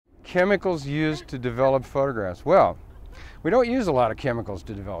Chemicals used to develop photographs. Well, we don't use a lot of chemicals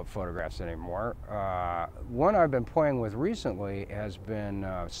to develop photographs anymore. One I've been playing with recently has been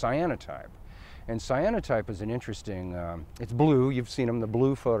cyanotype. And cyanotype is an interesting, it's blue, you've seen them, the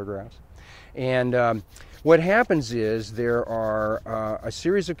blue photographs. And what happens is there are a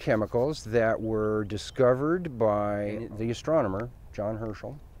series of chemicals that were discovered by the astronomer, John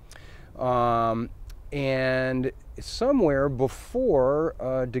Herschel. And somewhere before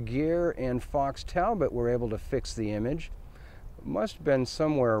Daguerre and Fox Talbot were able to fix the image, must have been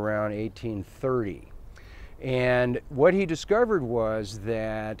somewhere around 1830. And what he discovered was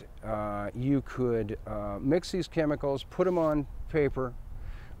that you could mix these chemicals, put them on paper.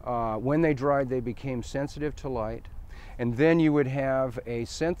 When they dried, they became sensitive to light. And then you would have a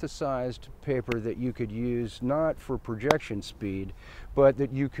synthesized paper that you could use not for projection speed, but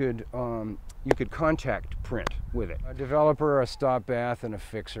that you could contact print with it. A developer, a stop bath, and a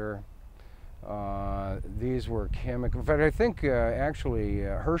fixer. These were chemical. In fact, I think actually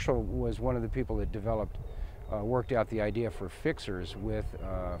Herschel was one of the people that developed, worked out the idea for fixers with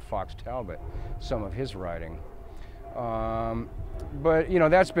Fox Talbot, some of his writing. But you know,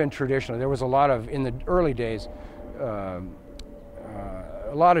 that's been traditional. There was a lot of, in the early days, a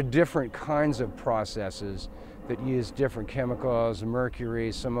lot of different kinds of processes that used different chemicals,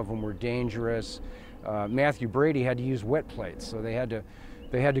 mercury. Some of them were dangerous. Matthew Brady had to use wet plates, so they had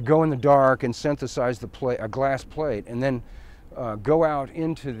to go in the dark and synthesize the plate, a glass plate, and then go out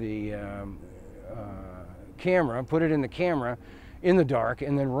into the camera, put it in the camera in the dark,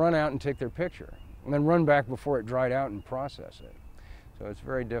 and then run out and take their picture, and then run back before it dried out and process it. So it's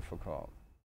very difficult.